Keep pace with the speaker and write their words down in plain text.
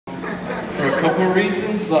couple of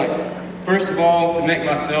reasons. Like, first of all, to make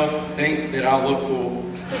myself think that I look cool.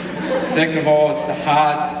 Second of all, it's to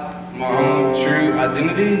hide my own true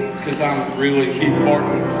identity, because I'm really Keith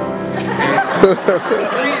Barton. And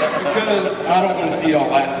three is because I don't want to see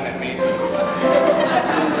y'all laughing at me.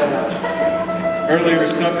 Earlier,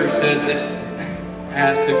 Tucker said that,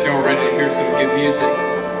 asked if y'all ready to hear some good music.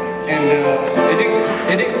 And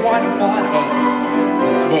it didn't quite apply to us,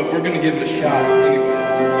 but we're gonna give it a shot anyways.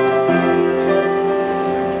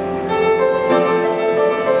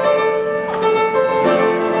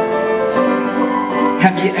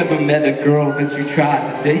 Have you ever met a girl that you tried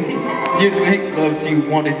to date? You'd make love, she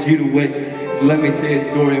wanted you to wait. Let me tell you a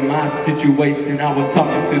story of my situation. I was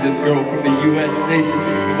talking to this girl from the US nation.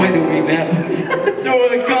 The way that we met was at the tour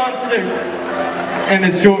of the concert. And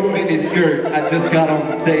a short mini skirt. I just got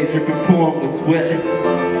on stage dripping pouring with sweat.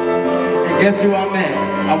 And guess who I met?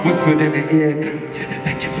 I whispered in her ear, come to the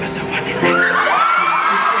picture booth so I can dance.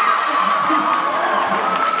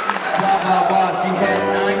 Blah, blah, blah. She had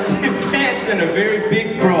 19 pants and a very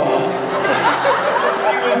big bra.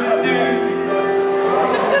 She was a dude.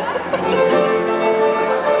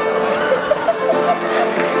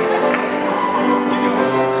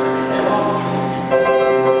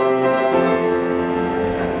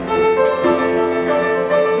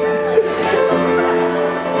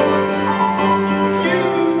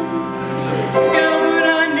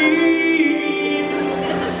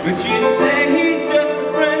 But you say he's just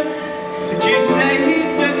a friend. But you say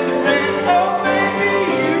he's just a friend. Oh baby,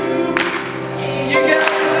 you got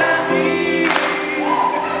what I need.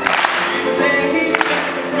 You say he's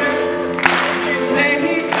just a friend. But you say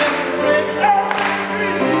he's just a friend. Oh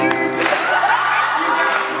baby, you got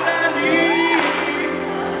what I need.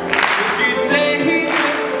 But you say he's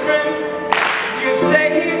just a friend. But you say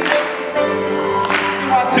he's just a friend. So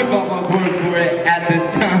I took all my word for it at this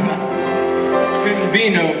time. Couldn't be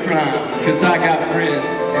no crime, cause I got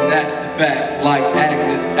friends, and that's a fact, like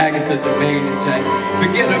Agnes, Agatha, Jermaine, and Jack.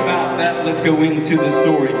 Forget about that, let's go into the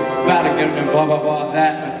story. About a girl and blah blah blah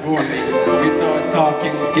that adore me. We started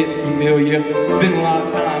talking, getting familiar, spend a lot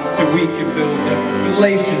of time so we could build a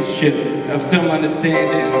relationship of some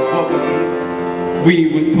understanding of what we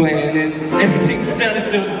was planning. Everything sounded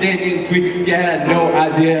so dandy and sweet. You had no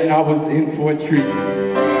idea I was in for a treat.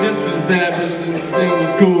 This was that, this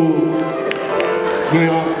was cool. Went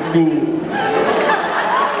off to school.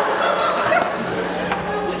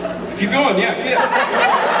 Keep going, yeah, keep.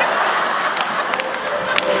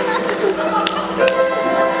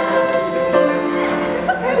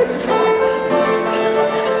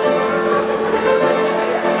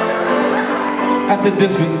 After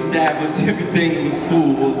this was established, everything was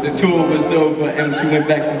cool. The tour was over and she went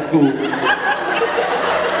back to school.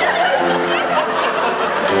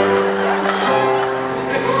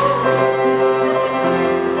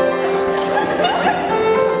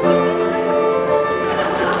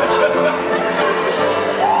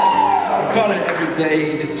 Called her every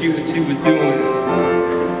day to see what she was doing.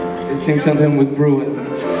 It seemed something was brewing.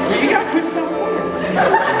 You gotta quit stop playing.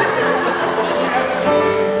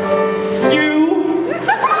 You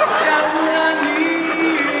got what I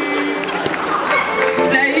need.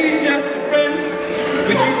 Say he's just a friend,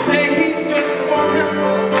 but you say he's just a partner.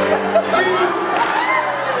 You got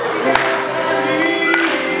what I need.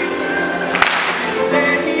 You say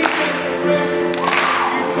he's just a friend.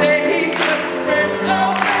 You say he's just a friend.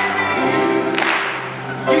 Oh.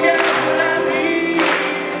 You got what I need.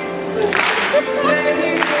 You say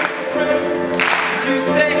he's just a friend. You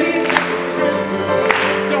say he's just a friend.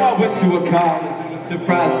 So I went to a college on a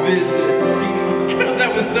surprise visit to see a girl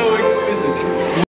that was so exquisite.